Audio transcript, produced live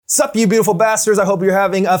Sup, you beautiful bastards. I hope you're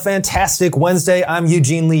having a fantastic Wednesday. I'm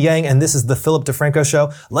Eugene Lee Yang, and this is the Philip DeFranco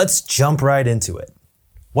Show. Let's jump right into it.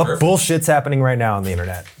 What bullshit's happening right now on the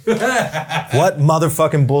internet? What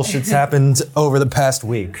motherfucking bullshit's happened over the past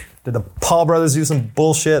week? Did the Paul brothers do some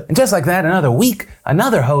bullshit? And just like that, another week,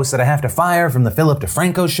 another host that I have to fire from the Philip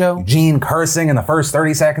DeFranco Show. Eugene cursing in the first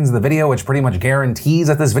 30 seconds of the video, which pretty much guarantees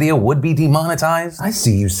that this video would be demonetized. I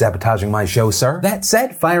see you sabotaging my show, sir. That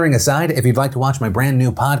said, firing aside, if you'd like to watch my brand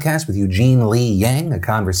new podcast with Eugene Lee Yang, A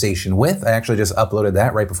Conversation With, I actually just uploaded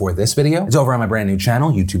that right before this video. It's over on my brand new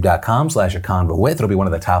channel, youtube.com/aconvowith. It'll be one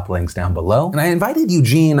of the top links down below. And I invited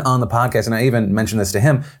Eugene on the podcast, and I even mentioned this to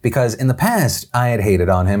him because in the past, I had hated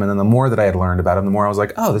on him, and then the more that I had learned about him, the more I was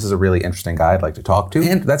like, oh, this is a really interesting guy I'd like to talk to.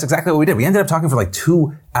 And that's exactly what we did. We ended up talking for like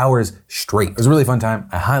 2 hours straight. It was a really fun time.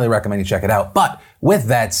 I highly recommend you check it out. But with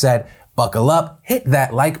that said, buckle up, hit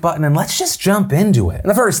that like button, and let's just jump into it. And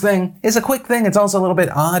the first thing is a quick thing. It's also a little bit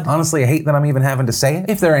odd. Honestly, I hate that I'm even having to say it.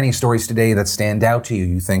 If there are any stories today that stand out to you,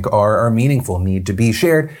 you think are meaningful, need to be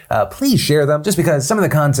shared, please share them. Just because some of the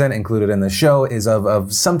content included in the show is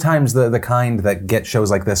of sometimes the kind that get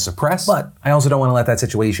shows like this suppressed. But I also don't want to let that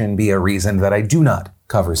situation be a reason that I do not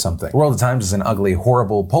cover something. The world at times is an ugly,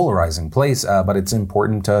 horrible, polarizing place, but it's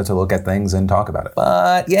important to look at things and talk about it.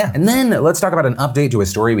 But yeah. And then let's talk about an update to a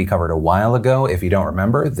story we covered a while ago. If you don't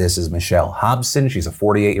remember, this is Michelle Hobson. She's a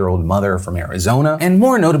 48-year-old mother from Arizona. And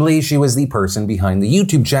more notably, she was the person behind the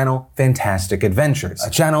YouTube channel Fantastic Adventures, a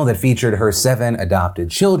channel that featured her 7 adopted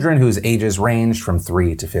children whose ages ranged from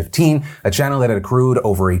 3 to 15, a channel that had accrued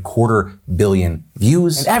over 250 million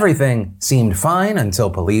views. And everything seemed fine until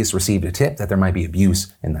police received a tip that there might be abuse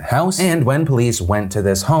in the house. And when police went to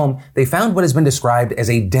this home, they found what has been described as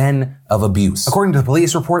a den of abuse. According to the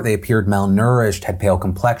police report, they appeared malnourished, had pale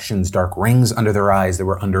complexions, dark rings under their eyes, they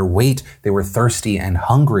were underweight, they were thirsty and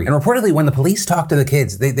hungry. And reportedly, when the police talked to the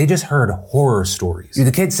kids, they just heard horror stories.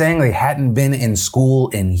 The kids saying they hadn't been in school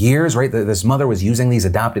in years, right? This mother was using these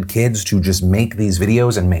adopted kids to just make these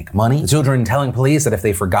videos and make money. The children telling police that if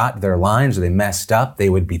they forgot their lines or they messed up, they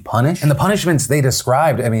would be punished. And the punishments they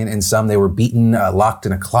described, I mean, in some they were beaten, locked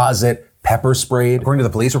in a closet, pepper sprayed. According to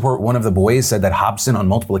the police report, one of the boys said that Hobson on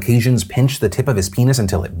multiple occasions pinched the tip of his penis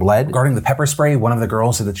until it bled. Regarding the pepper spray, one of the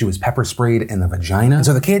girls said that she was pepper sprayed in the vagina. And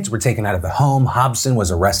so the kids were taken out of the home. Hobson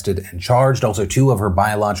was arrested and charged. Also, 2 of her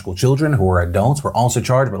biological children, who were adults, were also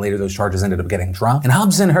charged, but later those charges ended up getting dropped. And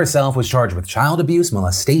Hobson herself was charged with child abuse,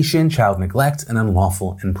 molestation, child neglect, and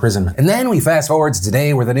unlawful imprisonment. And then we fast forward to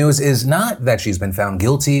today, where the news is not that she's been found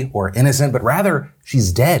guilty or innocent, but rather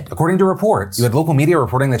she's dead. According to reports, you had local media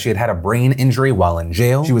reporting that she had a brain injury while in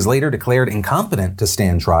jail. She was later declared incompetent to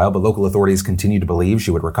stand trial, but local authorities continue to believe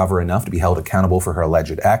she would recover enough to be held accountable for her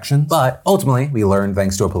alleged actions. But ultimately, we learned,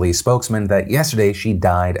 thanks to a police spokesman, that yesterday she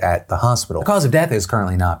died at the hospital. The cause of death is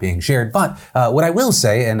currently not being shared, but what I will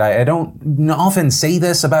say, and I don't often say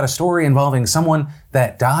this about a story involving someone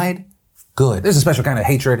that died, good. There's a special kind of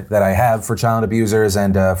hatred that I have for child abusers,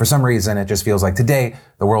 and for some reason it just feels like today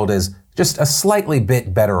the world is just a slightly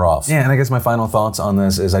bit better off. Yeah, and I guess my final thoughts on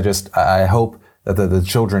this is I hope that the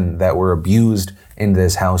children that were abused in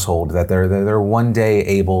this household, that they're one day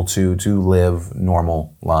able to live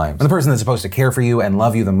normal lives. And the person that's supposed to care for you and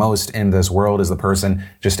love you the most in this world is the person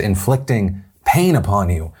just inflicting pain upon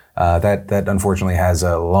you, that unfortunately has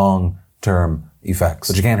a long-term effects.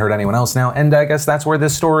 But you can't hurt anyone else now, and I guess that's where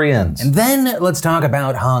this story ends. And then let's talk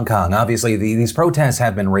about Hong Kong. Obviously, these protests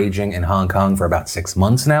have been raging in Hong Kong for about 6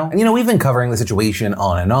 months now. And we've been covering the situation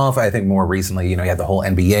on and off. I think more recently, you had the whole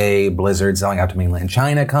NBA, Blizzard selling out to mainland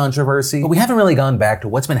China controversy. But we haven't really gone back to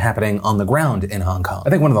what's been happening on the ground in Hong Kong. I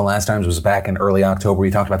think one of the last times was back in early October. We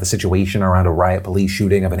talked about the situation around a riot police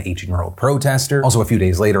shooting of an 18-year-old protester. Also, a few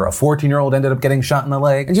days later, a 14-year-old ended up getting shot in the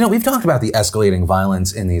leg. And we've talked about the escalating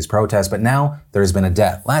violence in these protests, but now there's been a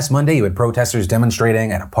death. Last Monday, you had protesters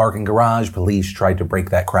demonstrating at a parking garage. Police tried to break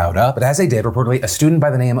that crowd up, but as they did, reportedly, a student by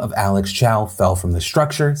the name of Alex Chow fell from the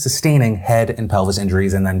structure, sustaining head and pelvis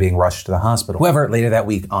injuries and then being rushed to the hospital. However, later that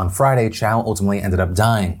week on Friday, Chow ultimately ended up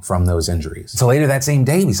dying from those injuries. So later that same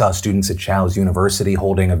day, we saw students at Chow's university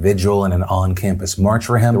holding a vigil and an on-campus march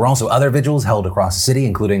for him. There were also other vigils held across the city,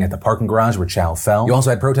 including at the parking garage where Chow fell. You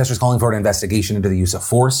also had protesters calling for an investigation into the use of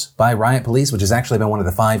force by riot police, which has actually been one of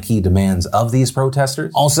the 5 key demands of the these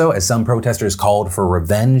protesters. Also, as some protesters called for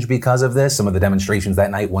revenge because of this, some of the demonstrations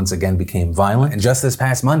that night once again became violent. And just this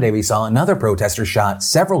past Monday, we saw another protester shot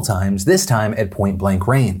several times, this time at point-blank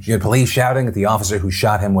range. You had police shouting that the officer who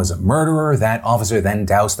shot him was a murderer. That officer then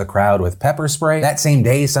doused the crowd with pepper spray. That same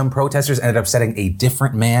day, some protesters ended up setting a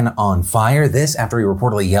different man on fire. This after he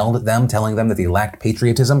reportedly yelled at them, telling them that they lacked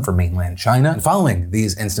patriotism for mainland China. And following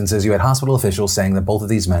these instances, you had hospital officials saying that both of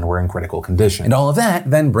these men were in critical condition. And all of that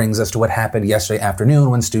then brings us to what happened yesterday afternoon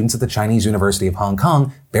when students at the Chinese University of Hong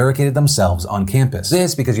Kong barricaded themselves on campus.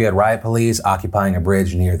 This because you had riot police occupying a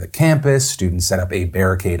bridge near the campus, students set up a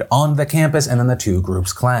barricade on the campus, and then the two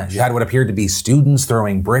groups clashed. You had what appeared to be students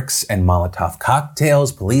throwing bricks and Molotov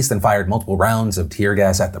cocktails. Police then fired multiple rounds of tear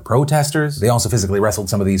gas at the protesters. They also physically wrestled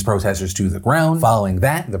some of these protesters to the ground. Following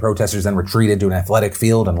that, the protesters then retreated to an athletic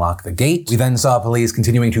field and locked the gate. We then saw police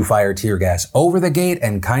continuing to fire tear gas over the gate,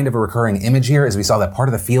 and kind of a recurring image here as we saw that part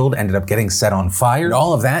of the field ended up getting set on fire. And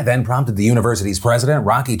all of that then prompted the university's president,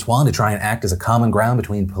 Rocky Tuan, to try and act as a common ground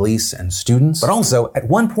between police and students. But also, at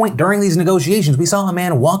one point during these negotiations, we saw a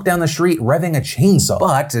man walk down the street revving a chainsaw.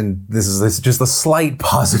 But, and this is just a slight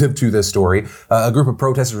positive to this story, a group of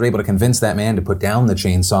protesters were able to convince that man to put down the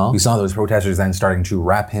chainsaw. We saw those protesters then starting to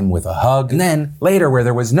wrap him with a hug. And then, later, where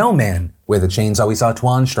there was no man with a chainsaw, we saw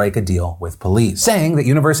Tuan strike a deal with police, saying that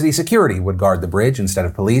university security would guard the bridge instead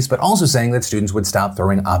of police, but also saying that students would stop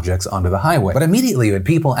throwing objects onto the highway. But immediately you had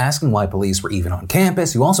people asking why police were even on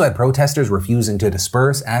campus. You also had protesters refusing to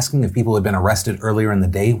disperse, asking if people who had been arrested earlier in the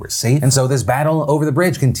day were safe. And so this battle over the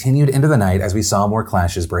bridge continued into the night as we saw more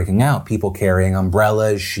clashes breaking out. People carrying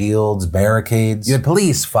umbrellas, shields, barricades. You had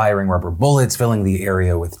police firing rubber bullets, filling the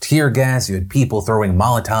area with tear gas. You had people throwing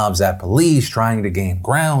Molotovs at police, trying to gain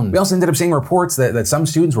ground. We also ended up seeing reports that some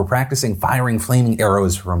students were practicing firing flaming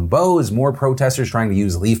arrows from bows, more protesters trying to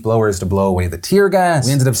use leaf blowers to blow away the tear gas.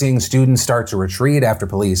 We ended up seeing students start to retreat after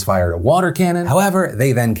police fired a water cannon. However,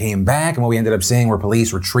 they then came back, and what we ended up seeing were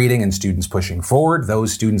police retreating and students pushing forward,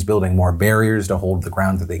 those students building more barriers to hold the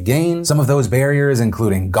ground that they gained. Some of those barriers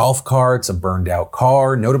including golf carts, a burned out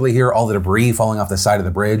car. Notably here, all the debris falling off the side of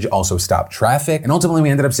the bridge also stopped traffic. And ultimately,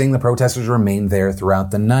 we ended up seeing the protesters remain there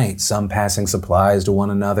throughout the night, some passing supplies to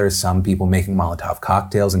one another, some people making Molotov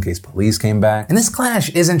cocktails in case police came back. And this clash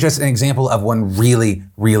isn't just an example of one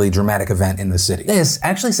really dramatic event in the city. This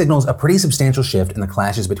actually signals a pretty substantial shift in the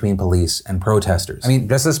clashes between police and protesters. I mean,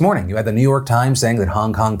 just this morning, you had the New York Times saying that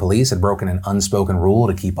Hong Kong police had broken an unspoken rule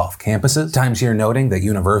to keep off campuses. Times here noting that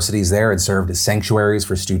universities there had served as sanctuaries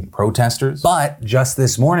for student protesters. But just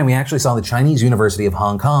this morning, we actually saw the Chinese University of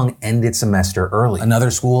Hong Kong end its semester early.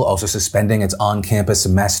 Another school also suspending its on-campus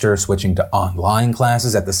semester, switching to online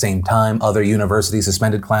classes. At the same time, other universities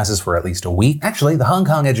suspended classes for at least a week. Actually, the Hong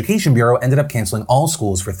Kong Education Bureau ended up canceling all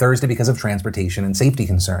schools for Thursday because of transportation and safety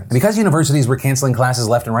concerns. And because universities were canceling classes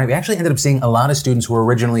left and right, we actually ended up seeing a lot of students who were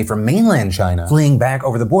originally from mainland China fleeing back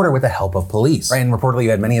over the border with the help of police. Right? And reportedly, you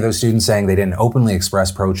had many of those students saying they didn't openly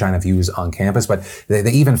express pro-China views on campus, but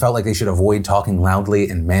they even felt like they should avoid talking loudly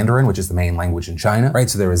in Mandarin, which is the main language in China. Right?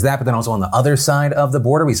 So there was that, but then also on the other side of the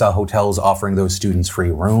border, we saw hotels offering those students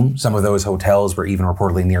free rooms. Some of those hotels were even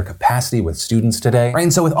reportedly near capacity with students today. Right?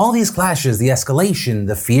 And so with all these clashes, the escalation,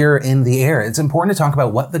 the fear in the air, it's important to talk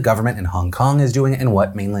about what the government in Hong Kong is doing and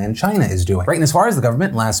what mainland China is doing. Right? And as far as the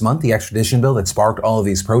government, last month, the extradition bill that sparked all of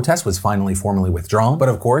these protests was finally formally withdrawn. But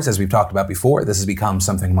of course, as we've talked about before, this has become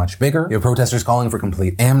something much bigger. You have protesters calling for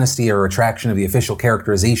complete amnesty or retraction of the official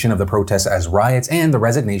characterization of the protests as riots and the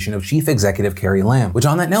resignation of Chief Executive Carrie Lam. Which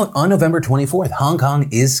on that note, on November 24th, Hong Kong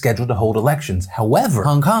is scheduled to hold elections. However,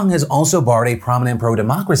 Hong Kong has also barred a prominent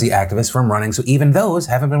pro-democracy activist from running, so even those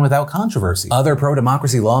haven't been without controversy. Other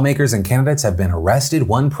pro-democracy lawmakers and candidates have been arrested.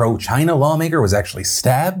 One pro-China lawmaker was actually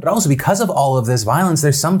stabbed. But also because of all of this violence,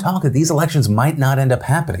 there's some talk that these elections might not end up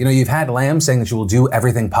happening. You know, you've had Lam saying that she will do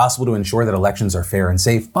everything possible to ensure that elections are fair and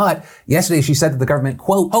safe, but yesterday she said that the government,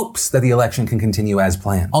 quote, hopes that the election can continue as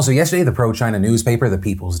planned. Also yesterday, the pro-China newspaper, The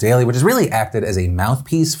People's Daily, which has really acted as a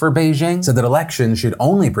mouthpiece for Beijing, said that elections should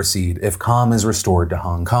only proceed if calm is restored to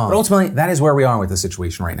Hong Kong. But ultimately, that is where we are with the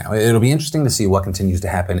situation right now. It'll be interesting to see what continues to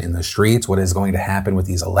happen in the streets, what is going to happen with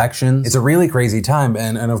these elections. It's a really crazy time,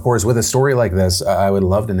 and of course, with a story like this, I would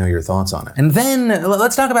love to know your thoughts on it. And then,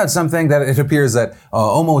 let's talk about something that it appears that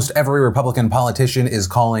almost every Republican politician is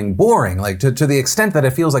calling boring, like to the extent that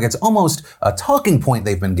it feels like it's almost a talking point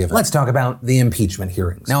they've been given. Let's talk about the impeachment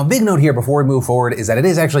hearings. Now, a big note here before we move forward is that it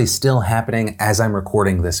is actually still happening as I'm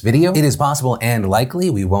recording this video. It is possible and likely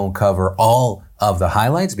we won't cover all of the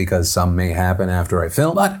highlights because some may happen after I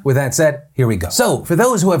film. But with that said, here we go. So for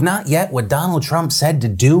those who have not yet, what Donald Trump said to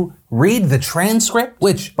do read the transcript,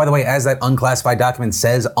 which, by the way, as that unclassified document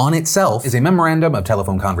says on itself, is a memorandum of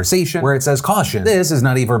telephone conversation where it says, caution, this is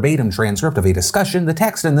not a verbatim transcript of a discussion. The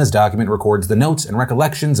text in this document records the notes and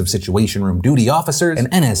recollections of Situation Room duty officers and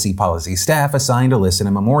NSC policy staff assigned to listen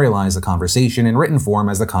and memorialize the conversation in written form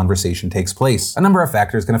as the conversation takes place. A number of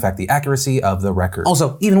factors can affect the accuracy of the record.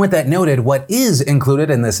 Also, even with that noted, what is included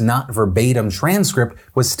in this not verbatim transcript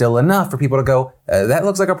was still enough for people to go, that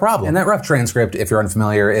looks like a problem. And that rough transcript, if you're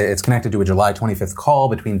unfamiliar, it's connected to a July 25th call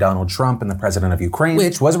between Donald Trump and the president of Ukraine,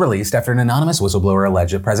 which was released after an anonymous whistleblower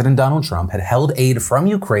alleged that President Donald Trump had held aid from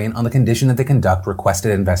Ukraine on the condition that they conduct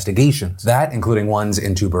requested investigations. That, including ones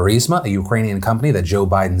into Burisma, a Ukrainian company that Joe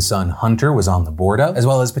Biden's son Hunter was on the board of, as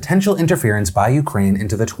well as potential interference by Ukraine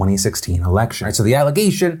into the 2016 election. All right, so the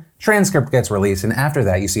allegation, transcript gets released, and after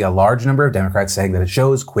that you see a large number of Democrats saying that it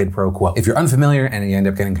shows quid pro quo. If you're unfamiliar and you end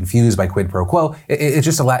up getting confused by quid pro quo, it's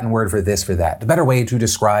just a Latin word for this, for that. The better way to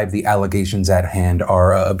describe the allegations at hand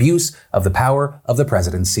are abuse of the power of the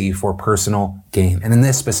presidency for personal gain. And in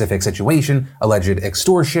this specific situation, alleged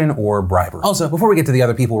extortion or bribery. Also, before we get to the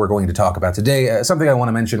other people we're going to talk about today, something I want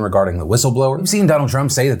to mention regarding the whistleblower. We've seen Donald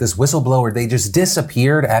Trump say that this whistleblower, they just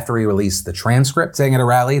disappeared after he released the transcript, saying at a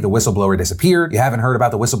rally, the whistleblower disappeared. You haven't heard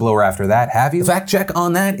about the whistleblower after that, have you? The fact check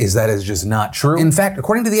on that is just not true. In fact,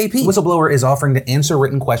 according to the AP, whistleblower is offering to answer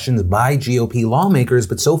written questions by GOP lawmakers,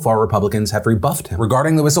 but so far Republicans have rebuffed him.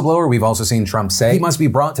 Regarding the whistleblower, we've also seen Trump say he must be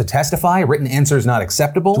brought to testify, written answers not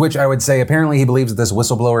acceptable, to which I would say apparently he believes that this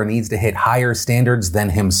whistleblower needs to hit higher standards than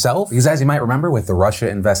himself, because as you might remember with the Russia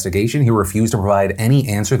investigation, he refused to provide any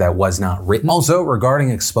answer that was not written. Also, regarding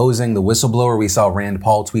exposing the whistleblower, we saw Rand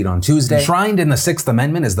Paul tweet on Tuesday, enshrined in the Sixth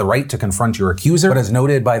Amendment is the right to confront your accuser, but as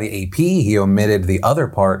noted by the AP, he omitted the other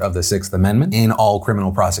part of the Sixth Amendment in all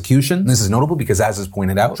criminal prosecution. This is notable because, as is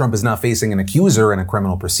pointed out, Trump is not facing an accuser in a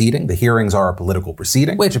criminal proceeding. The hearings are a political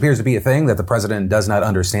proceeding, which appears to be a thing that the president does not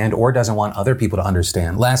understand or doesn't want other people to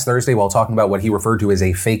understand. Last Thursday, while talking about what he referred to as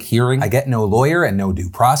a fake hearing, I get no lawyer and no due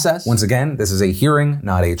process. Once again, this is a hearing,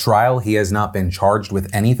 not a trial. He has not been charged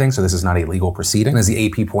with anything, so this is not a legal proceeding. And as the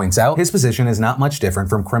AP points out, his position is not much different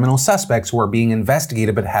from criminal suspects who are being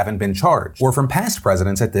investigated but haven't been charged, or from past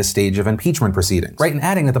presidents at this stage of impeachment proceedings. Right, and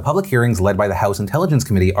adding that the public hearings led by the House Intelligence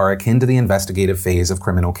Committee are akin to the investigative phase of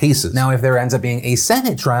criminal cases. Now, if there ends up being a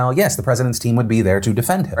Senate trial, yes, the president's team would be there to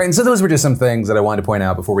defend him. Right, and so those were just some things that I wanted to point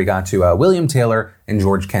out before we got to William Taylor and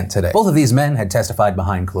George Kent today. Both of these men had testified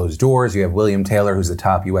behind closed doors. You have William Taylor, who's the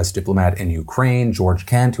top U.S. diplomat in Ukraine, George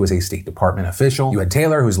Kent, who is a State Department official. You had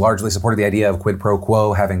Taylor, who's largely supported the idea of quid pro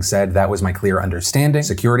quo, having said that was my clear understanding.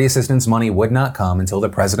 Security assistance money would not come until the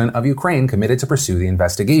president of Ukraine committed to pursue the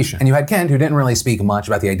investigation. And you had Kent, who didn't really speak much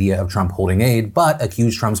about the idea of Trump holding aid, but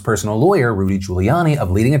accused Trump's personal lawyer, Rudy Giuliani,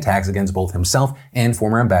 of leading attacks against both himself and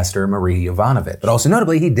former ambassador Marie Yovanovitch. But also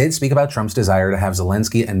notably, he did speak about Trump's desire to have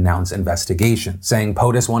Zelensky announce investigation, saying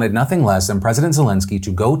POTUS wanted nothing less than President Zelensky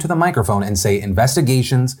to go to the microphone and say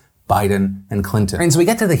investigations, Biden, and Clinton. And so we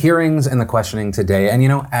get to the hearings and the questioning today, and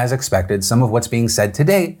as expected, some of what's being said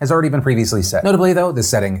today has already been previously said. Notably though, the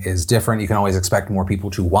setting is different. You can always expect more people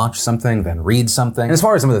to watch something than read something. And as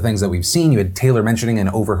far as some of the things that we've seen, you had Taylor mentioning an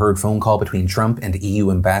overheard phone call between Trump and EU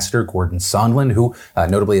Ambassador Gordon Sondland, who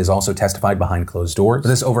notably has also testified behind closed doors. But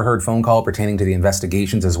this overheard phone call pertaining to the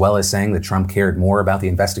investigations, as well as saying that Trump cared more about the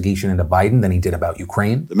investigation into Biden than he did about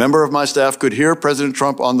Ukraine. The member of my staff could hear President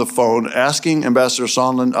Trump on the phone asking Ambassador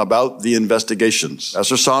Sondland about the investigations.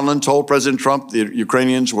 Ambassador Sondland told President Trump the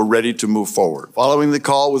Ukrainians were ready to move forward. Following the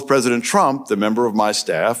call with President Trump, the member of my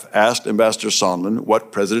staff asked Ambassador Sondland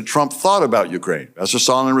what President Trump thought about Ukraine. Ambassador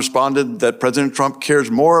Sondland responded that President Trump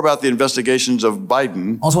cares more about the investigations of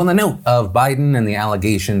Biden. Also on the note of Biden and the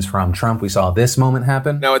allegations from Trump, we saw this moment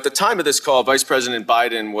happen. Now, at the time of this call, Vice President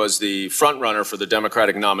Biden was the frontrunner for the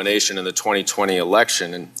Democratic nomination in the 2020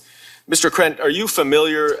 election. And Mr. Krent, are you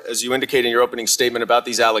familiar, as you indicate in your opening statement, about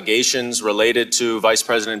these allegations related to Vice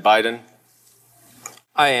President Biden?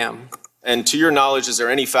 I am. And to your knowledge, is there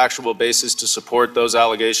any factual basis to support those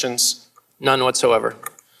allegations? None whatsoever.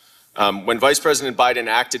 When Vice President Biden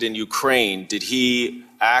acted in Ukraine, did he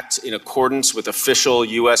act in accordance with official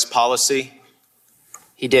U.S. policy?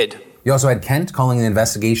 He did. You also had Kent calling the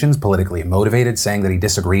investigations politically motivated, saying that he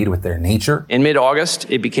disagreed with their nature. In mid-August,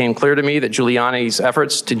 it became clear to me that Giuliani's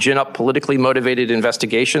efforts to gin up politically motivated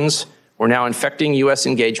investigations were now infecting U.S.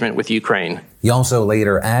 engagement with Ukraine. He also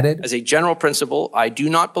later added, as a general principle, I do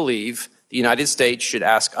not believe the United States should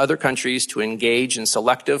ask other countries to engage in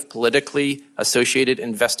selective, politically associated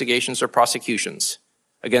investigations or prosecutions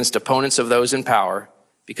against opponents of those in power,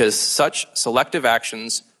 because such selective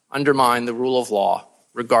actions undermine the rule of law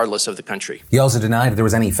regardless of the country. He also denied there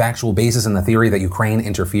was any factual basis in the theory that Ukraine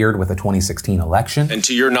interfered with the 2016 election. And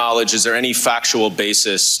to your knowledge, is there any factual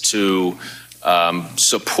basis to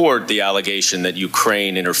support the allegation that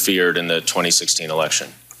Ukraine interfered in the 2016 election?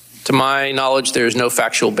 To my knowledge, there is no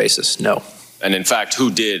factual basis, no. And in fact,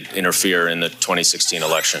 who did interfere in the 2016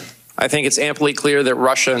 election? I think it's amply clear that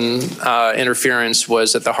Russian interference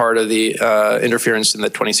was at the heart of the interference in the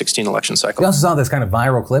 2016 election cycle. We also saw this kind of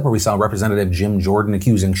viral clip where we saw Representative Jim Jordan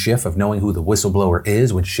accusing Schiff of knowing who the whistleblower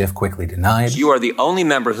is, which Schiff quickly denied. You are the only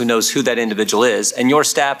member who knows who that individual is, and your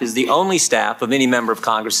staff is the only staff of any member of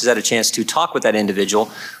Congress who's had a chance to talk with that individual.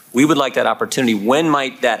 We would like that opportunity. When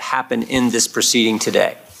might that happen in this proceeding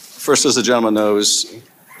today? First, as the gentleman knows,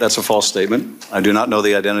 that's a false statement. I do not know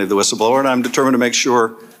the identity of the whistleblower, and I'm determined to make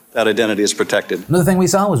sure that identity is protected. Another thing we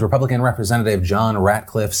saw was Republican Representative John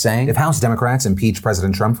Ratcliffe saying if House Democrats impeach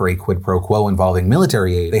President Trump for a quid pro quo involving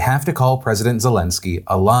military aid, they have to call President Zelensky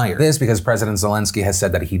a liar. This because President Zelensky has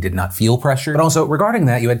said that he did not feel pressure. But also regarding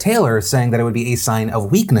that, you had Taylor saying that it would be a sign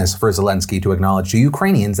of weakness for Zelensky to acknowledge to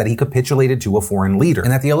Ukrainians that he capitulated to a foreign leader,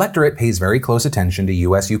 and that the electorate pays very close attention to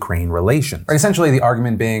U.S.-Ukraine relations. Right, essentially the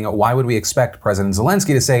argument being, why would we expect President Zelensky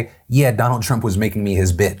to say, yeah, Donald Trump was making me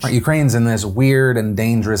his bitch? Right, Ukraine's in this weird and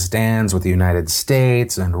dangerous stands with the United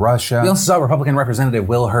States and Russia. We also saw Republican Representative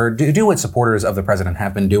Will Hurd do what supporters of the president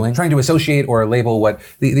have been doing, trying to associate or label what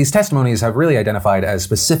these testimonies have really identified as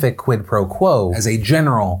specific quid pro quo as a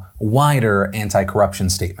general, wider anti-corruption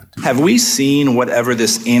statement. Have we seen whatever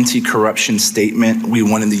this anti-corruption statement we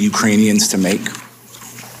wanted the Ukrainians to make?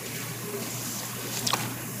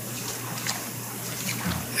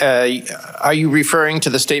 Are you referring to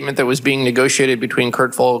the statement that was being negotiated between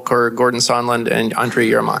Kurt Volker, Gordon Sondland, and Andriy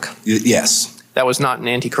Yermak? Yes. That was not an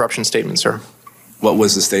anti-corruption statement, sir. What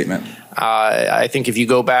was the statement? I think if you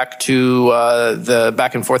go back to the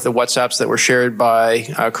back and forth of WhatsApps that were shared by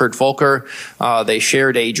Kurt Volker, they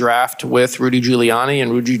shared a draft with Rudy Giuliani,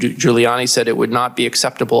 and Rudy Giuliani said it would not be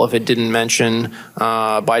acceptable if it didn't mention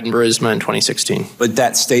Biden-Burisma in 2016. But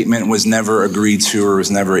that statement was never agreed to or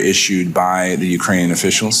was never issued by the Ukrainian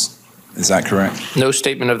officials? Is that correct? No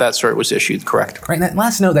statement of that sort was issued, correct. Right, and that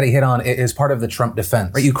last note that he hit on is part of the Trump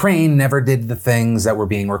defense. Right, Ukraine never did the things that were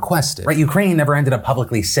being requested. Right, Ukraine never ended up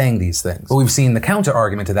publicly saying these things. But we've seen the counter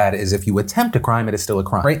argument to that is if you attempt a crime, it is still a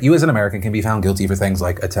crime. Right, you as an American can be found guilty for things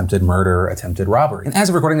like attempted murder, attempted robbery. And as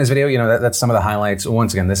of recording this video, that's some of the highlights.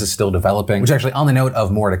 Once again, this is still developing, which actually on the note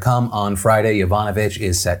of more to come on Friday, Yovanovitch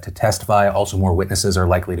is set to testify. Also, more witnesses are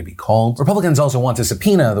likely to be called. Republicans also want to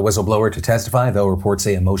subpoena the whistleblower to testify, though reports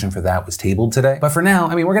say a motion for that was tabled today. But for now,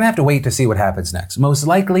 we're gonna have to wait to see what happens next. Most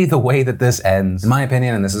likely the way that this ends, in my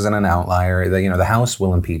opinion, and this isn't an outlier, the House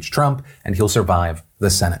will impeach Trump and he'll survive the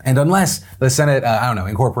Senate. And unless the Senate,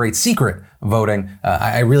 incorporates secret voting,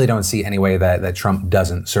 I really don't see any way that Trump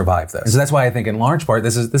doesn't survive this. So that's why I think in large part,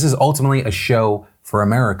 this is ultimately a show for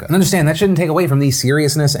America. And understand, that shouldn't take away from the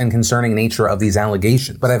seriousness and concerning nature of these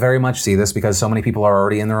allegations. But I very much see this because so many people are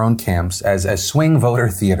already in their own camps as swing voter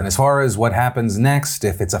theater. And as far as what happens next,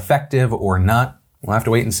 if it's effective or not, we'll have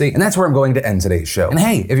to wait and see. And that's where I'm going to end today's show. And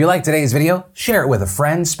hey, if you liked today's video, share it with a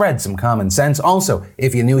friend, spread some common sense. Also,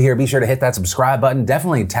 if you're new here, be sure to hit that subscribe button.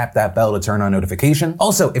 Definitely tap that bell to turn on notification.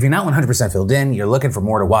 Also, if you're not 100% filled in, you're looking for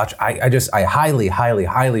more to watch, I highly, highly,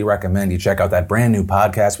 highly recommend you check out that brand new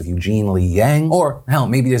podcast with Eugene Lee Yang. Or hell,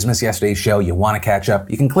 maybe you just missed yesterday's show, you want to catch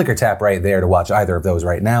up. You can click or tap right there to watch either of those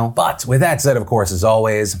right now. But with that said, of course, as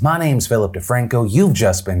always, my name's Philip DeFranco. You've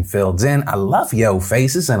just been filled in. I love yo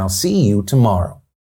faces, and I'll see you tomorrow.